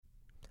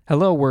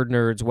Hello, word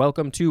nerds.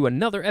 Welcome to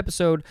another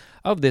episode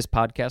of this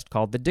podcast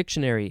called The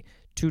Dictionary.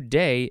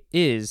 Today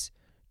is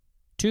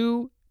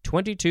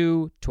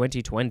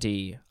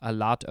 2/22/2020. A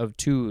lot of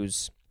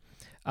twos.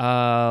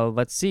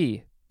 Let's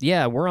see.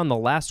 Yeah, we're on the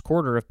last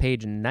quarter of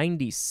page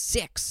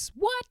 96.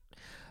 What?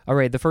 All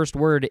right, the first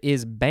word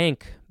is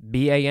bank,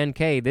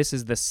 B-A-N-K. This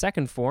is the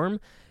second form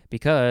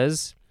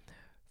because,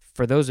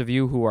 for those of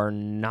you who are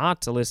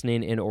not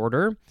listening in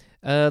order,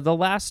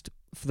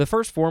 the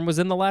first form was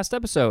in the last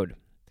episode.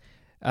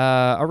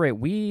 All right,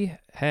 we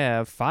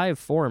have 5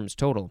 forms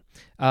total.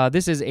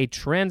 This is a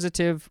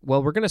transitive.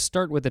 Well, we're going to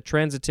start with the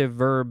transitive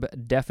verb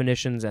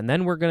definitions, and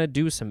then we're going to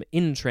do some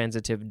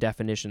intransitive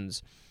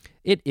definitions.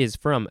 It is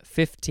from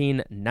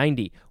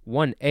 1590,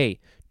 1A,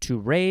 to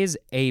raise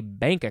a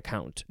bank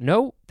account.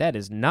 No, that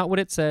is not what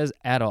it says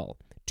at all.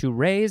 To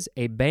raise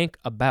a bank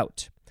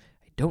about.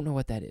 I don't know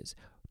what that is.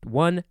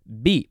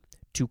 1B,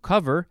 to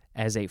cover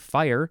as a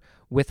fire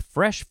with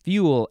fresh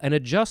fuel and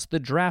adjust the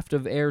draft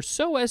of air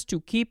so as to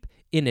keep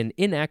in an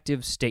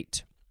inactive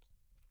state.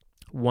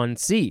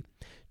 1C,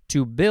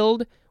 to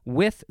build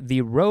with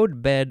the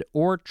roadbed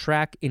or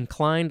track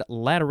inclined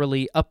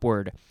laterally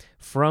upward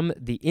from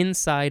the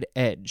inside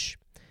edge.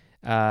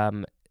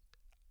 I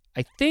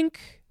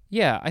think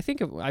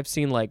I've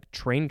seen like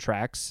train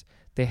tracks.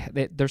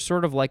 They're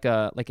sort of like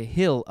a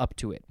hill up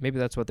to it. Maybe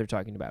that's what they're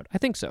talking about. I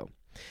think so.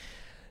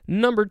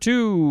 Number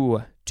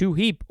 2, to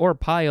heap or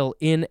pile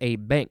in a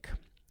bank.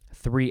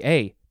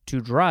 3A,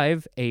 to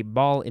drive a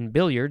ball in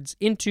billiards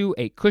into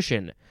a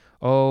cushion.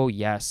 Oh,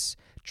 yes.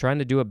 Trying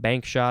to do a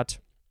bank shot.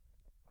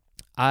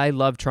 I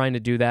love trying to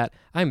do that.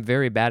 I'm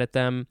very bad at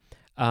them.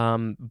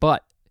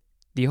 But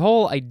the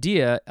whole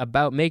idea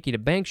about making a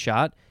bank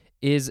shot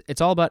is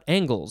it's all about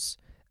angles.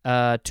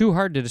 Too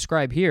hard to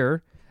describe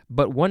here,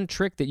 but one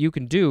trick that you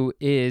can do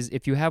is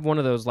if you have one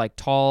of those like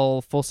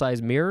tall,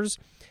 full-size mirrors,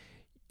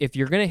 if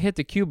you're going to hit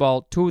the cue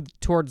ball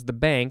towards the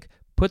bank,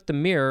 put the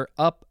mirror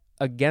up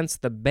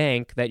against the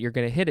bank that you're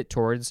going to hit it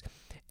towards,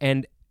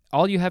 and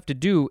all you have to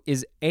do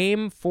is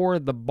aim for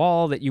the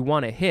ball that you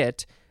want to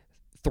hit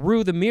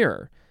through the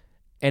mirror.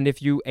 And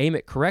if you aim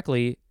it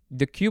correctly,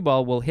 the cue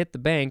ball will hit the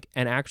bank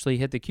and actually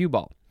hit the cue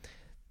ball.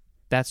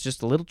 That's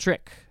just a little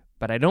trick,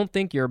 but I don't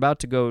think you're about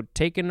to go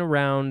taking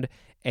around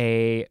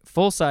a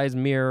full-size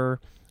mirror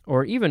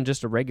or even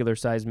just a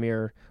regular-size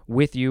mirror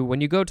with you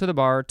when you go to the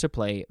bar to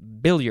play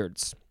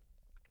billiards.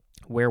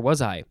 Where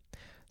was I?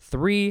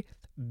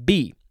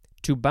 3B,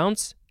 to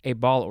bounce a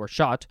ball or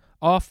shot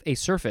off a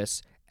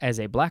surface as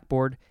a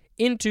blackboard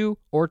into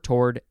or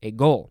toward a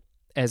goal,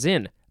 as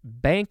in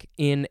bank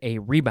in a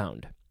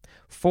rebound.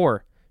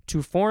 4,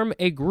 to form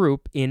a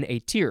group in a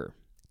tier,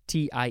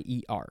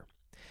 T-I-E-R.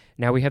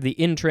 Now we have the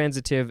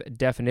intransitive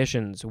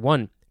definitions.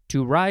 1,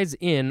 to rise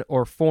in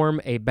or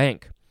form a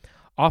bank,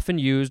 often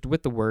used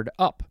with the word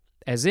up,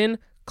 as in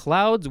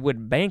clouds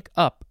would bank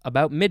up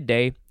about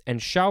midday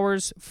and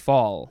showers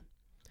fall.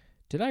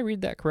 Did I read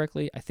that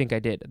correctly? I think I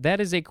did.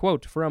 That is a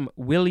quote from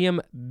William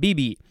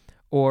Beebe,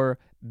 or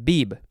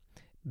Beebe,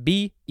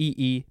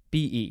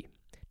 B-E-E-B-E.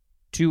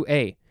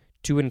 2A,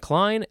 to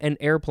incline an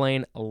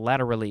airplane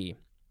laterally.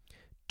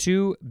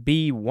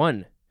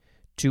 2B1,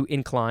 to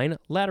incline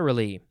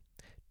laterally.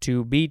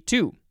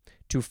 2B2,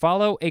 to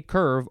follow a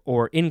curve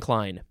or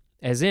incline,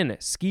 as in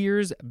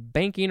skiers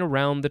banking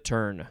around the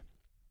turn.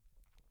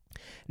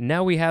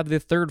 Now we have the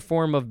third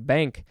form of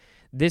bank.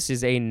 This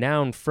is a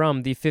noun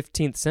from the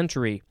 15th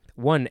century.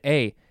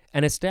 1A,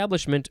 an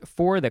establishment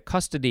for the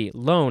custody,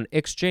 loan,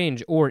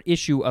 exchange, or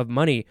issue of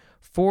money,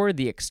 for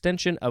the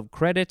extension of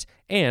credit,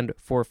 and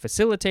for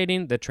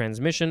facilitating the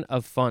transmission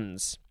of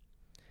funds.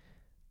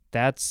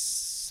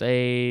 That's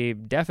a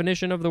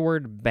definition of the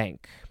word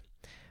bank.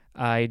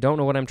 I don't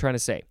know what I'm trying to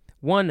say.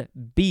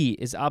 1B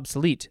is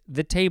obsolete,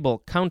 the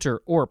table,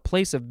 counter, or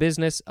place of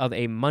business of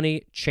a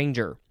money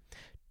changer.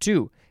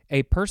 2,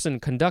 a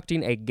person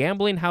conducting a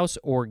gambling house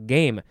or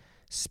game,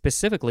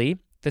 specifically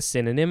the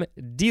synonym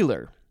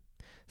dealer.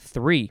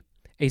 3,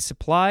 a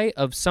supply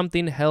of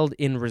something held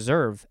in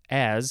reserve,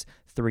 as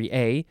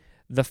 3A,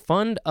 the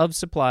fund of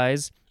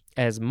supplies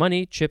as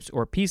money, chips,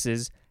 or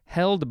pieces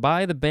held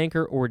by the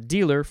banker or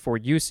dealer for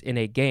use in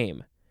a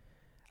game.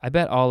 I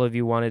bet all of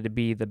you wanted to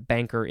be the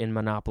banker in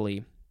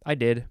Monopoly. I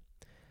did.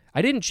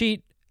 I didn't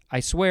cheat.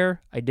 I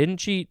swear, I didn't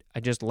cheat. I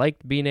just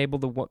liked being I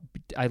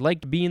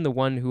liked being the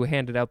one who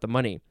handed out the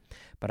money.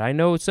 But I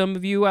know some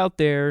of you out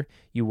there,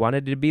 you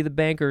wanted to be the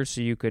banker so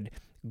you could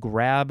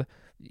grab,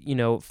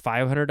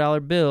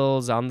 $500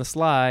 bills on the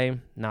sly.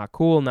 Not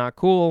cool, not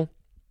cool.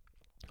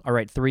 All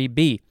right,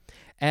 3B,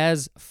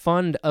 as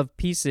fund of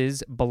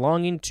pieces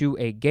belonging to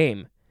a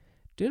game.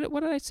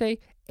 What did I say?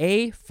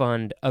 A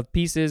fund of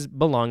pieces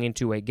belonging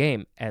to a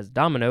game, as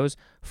dominoes,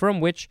 from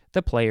which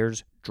the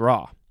players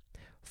draw.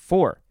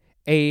 4,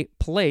 a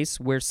place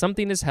where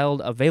something is held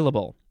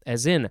available,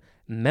 as in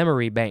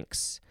memory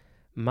banks.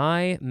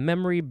 My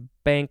memory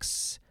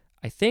banks,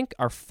 I think,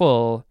 are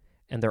full,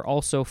 and they're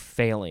also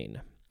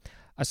failing.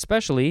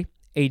 Especially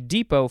a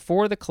depot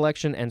for the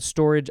collection and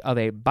storage of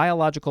a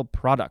biological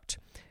product,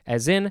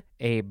 as in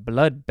a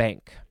blood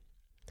bank.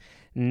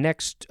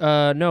 Next,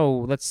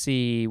 no, let's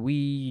see.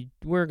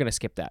 We're going to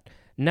skip that.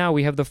 Now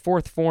we have the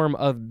fourth form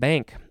of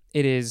bank.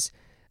 It is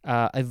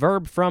a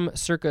verb from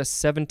circa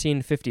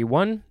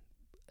 1751.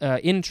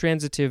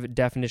 Intransitive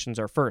definitions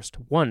are first.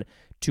 1.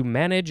 To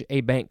manage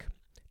a bank.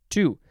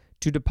 2.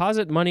 To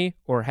deposit money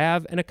or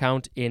have an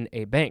account in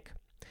a bank.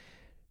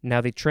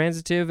 Now the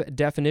transitive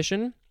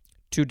definition,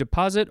 to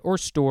deposit or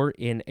store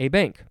in a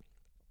bank.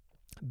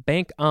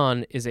 Bank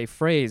on is a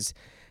phrase,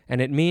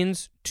 and it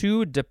means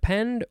to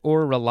depend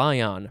or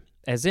rely on,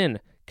 as in,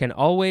 can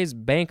always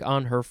bank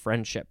on her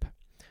friendship.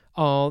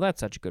 Oh, that's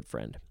such a good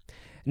friend.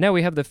 Now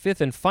we have the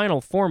fifth and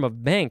final form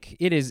of bank.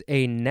 It is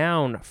a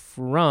noun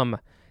from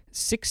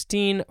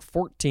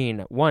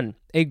 1614. 1.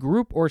 A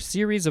group or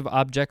series of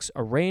objects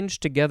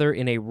arranged together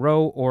in a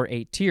row or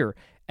a tier,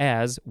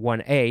 as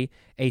 1A,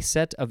 a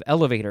set of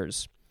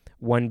elevators.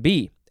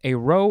 1B, a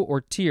row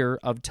or tier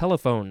of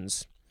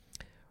telephones.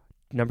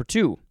 Number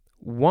 2,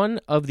 one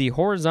of the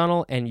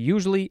horizontal and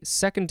usually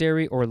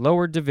secondary or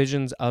lower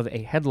divisions of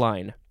a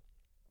headline.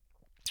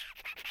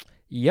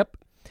 Yep.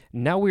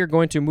 Now we are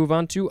going to move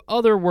on to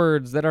other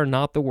words that are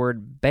not the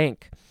word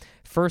bank.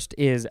 First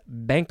is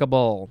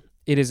bankable.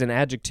 It is an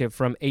adjective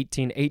from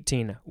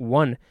 1818.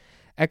 1.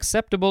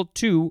 Acceptable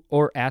to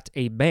or at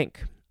a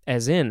bank,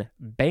 as in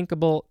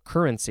bankable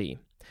currency.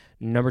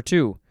 Number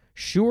 2.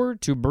 Sure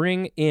to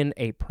bring in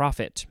a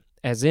profit,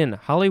 as in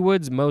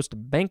Hollywood's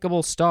most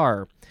bankable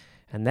star.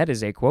 And that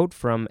is a quote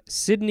from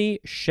Sidney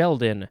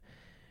Sheldon.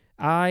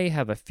 I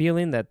have a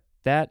feeling that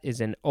that is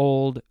an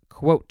old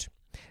quote.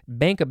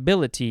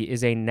 Bankability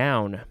is a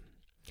noun.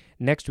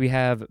 Next we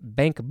have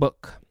bank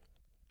book.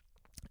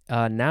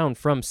 A noun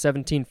from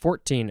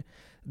 1714.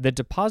 The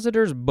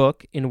depositor's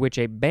book in which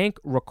a bank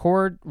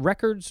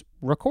records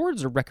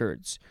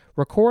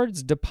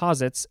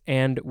deposits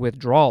and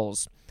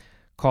withdrawals,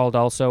 called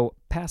also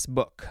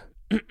passbook.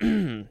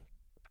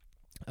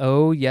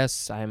 Oh,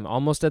 yes, I'm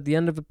almost at the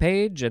end of the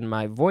page, and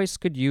my voice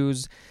could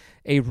use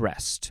a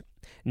rest.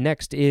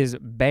 Next is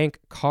bank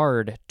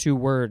card, 2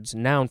 words,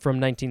 noun from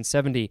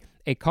 1970.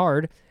 A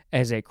card,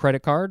 as a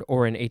credit card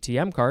or an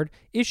ATM card,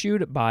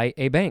 issued by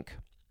a bank.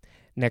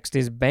 Next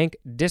is bank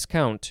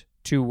discount,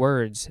 2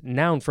 words,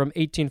 noun from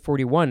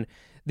 1841.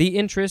 The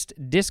interest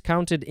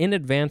discounted in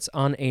advance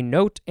on a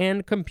note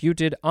and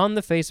computed on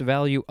the face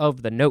value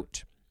of the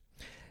note.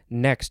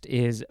 Next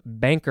is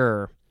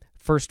banker.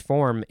 First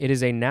form, it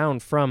is a noun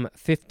from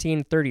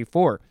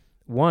 1534.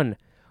 1.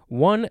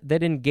 One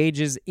that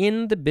engages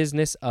in the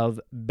business of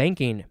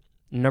banking.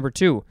 Number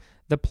 2.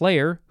 The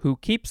player who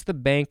keeps the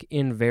bank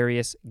in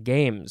various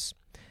games.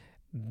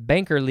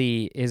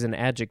 Bankerly is an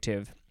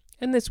adjective,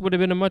 and this would have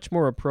been a much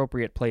more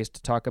appropriate place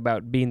to talk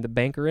about being the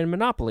banker in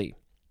Monopoly.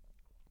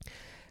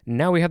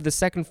 Now we have the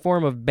second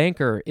form of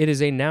banker. It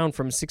is a noun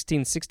from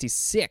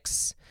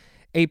 1666.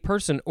 A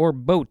person or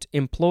boat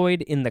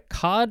employed in the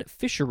cod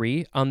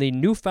fishery on the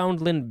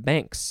Newfoundland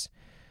banks.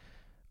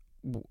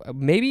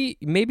 Maybe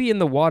in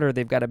the water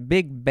they've got a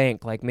big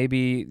bank, like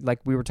maybe like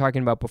we were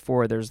talking about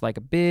before. There's like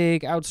a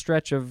big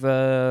outstretch of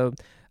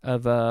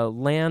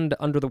land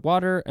under the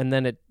water, and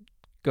then it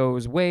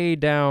goes way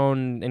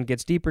down and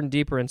gets deeper and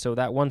deeper, and so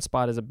that one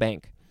spot is a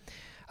bank.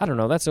 I don't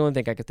know. That's the only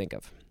thing I could think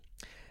of.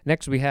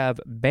 Next, we have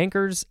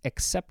banker's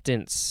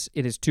acceptance.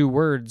 It is 2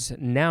 words,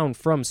 noun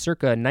from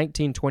circa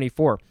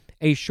 1924.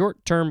 A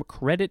short-term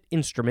credit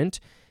instrument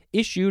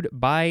issued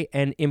by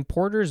an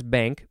importer's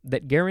bank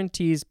that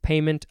guarantees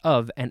payment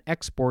of an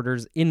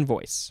exporter's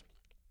invoice.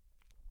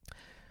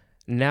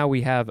 Now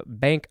we have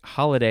bank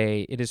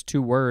holiday. It is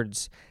 2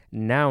 words,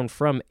 noun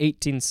from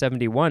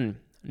 1871.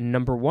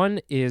 Number 1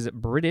 is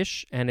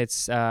British, and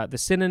it's the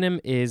synonym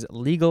is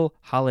legal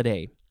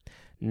holiday.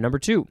 Number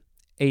 2,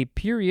 a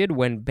period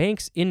when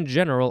banks in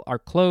general are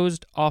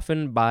closed,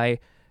 often by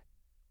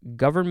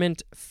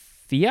government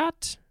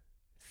fiat.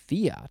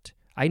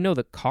 I know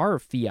the car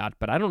fiat,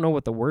 but I don't know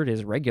what the word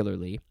is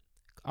regularly.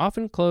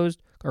 Often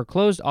closed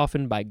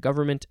often by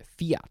government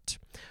fiat.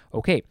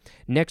 Okay,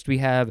 next we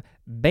have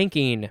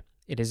banking.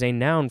 It is a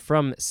noun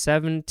from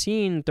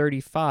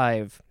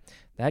 1735.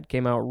 That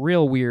came out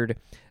real weird.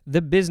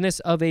 The business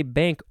of a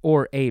bank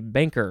or a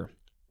banker.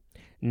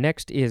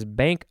 Next is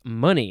bank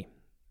money.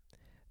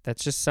 That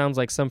just sounds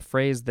like some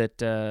phrase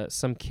that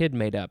some kid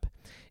made up.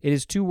 It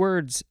is 2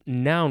 words,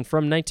 noun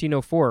from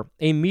 1904,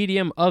 a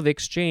medium of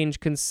exchange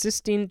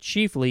consisting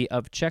chiefly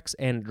of checks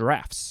and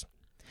drafts.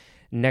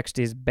 Next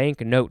is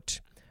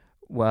banknote,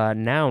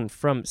 noun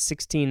from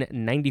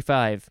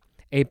 1695,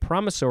 a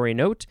promissory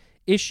note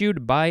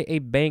issued by a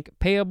bank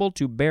payable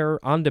to bearer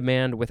on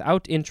demand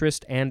without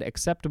interest and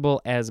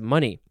acceptable as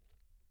money.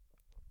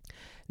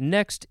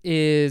 Next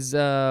is,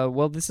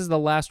 this is the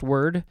last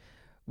word.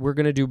 We're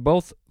going to do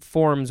both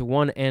forms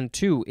 1 and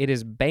 2. It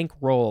is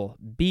bankroll,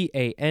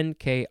 Bankrol.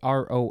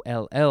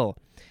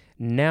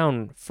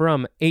 Noun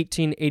from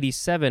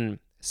 1887,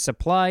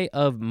 supply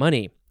of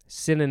money.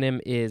 Synonym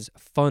is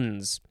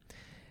funds.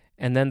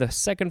 And then the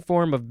second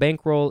form of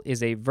bankroll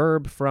is a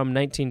verb from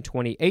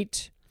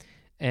 1928.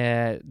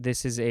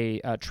 This is a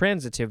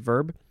transitive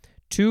verb,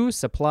 to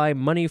supply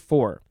money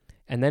for.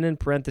 And then in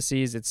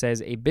parentheses, it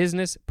says a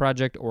business,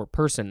 project, or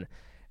person.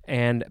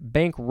 And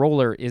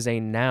bankroller is a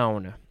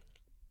noun.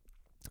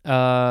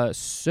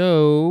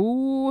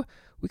 So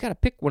we got to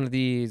pick one of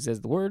these as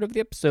the word of the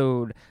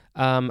episode.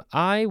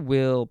 I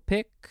will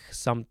pick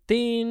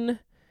something.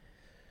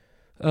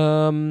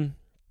 Why?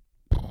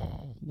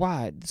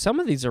 Some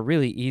of these are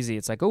really easy.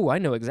 It's like, oh, I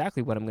know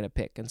exactly what I'm going to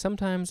pick. And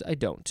sometimes I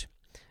don't.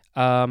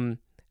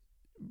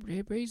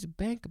 Raise a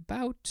bank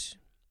about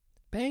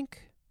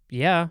bank?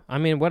 Yeah, I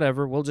mean,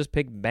 whatever. We'll just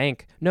pick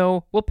bank.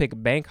 No, we'll pick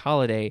bank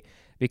holiday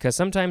because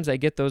sometimes I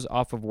get those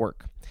off of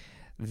work.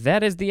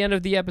 That is the end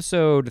of the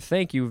episode.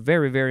 Thank you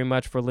very, very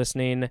much for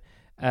listening.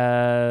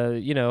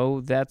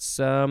 That's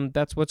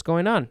what's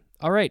going on.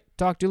 All right,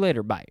 talk to you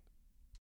later. Bye.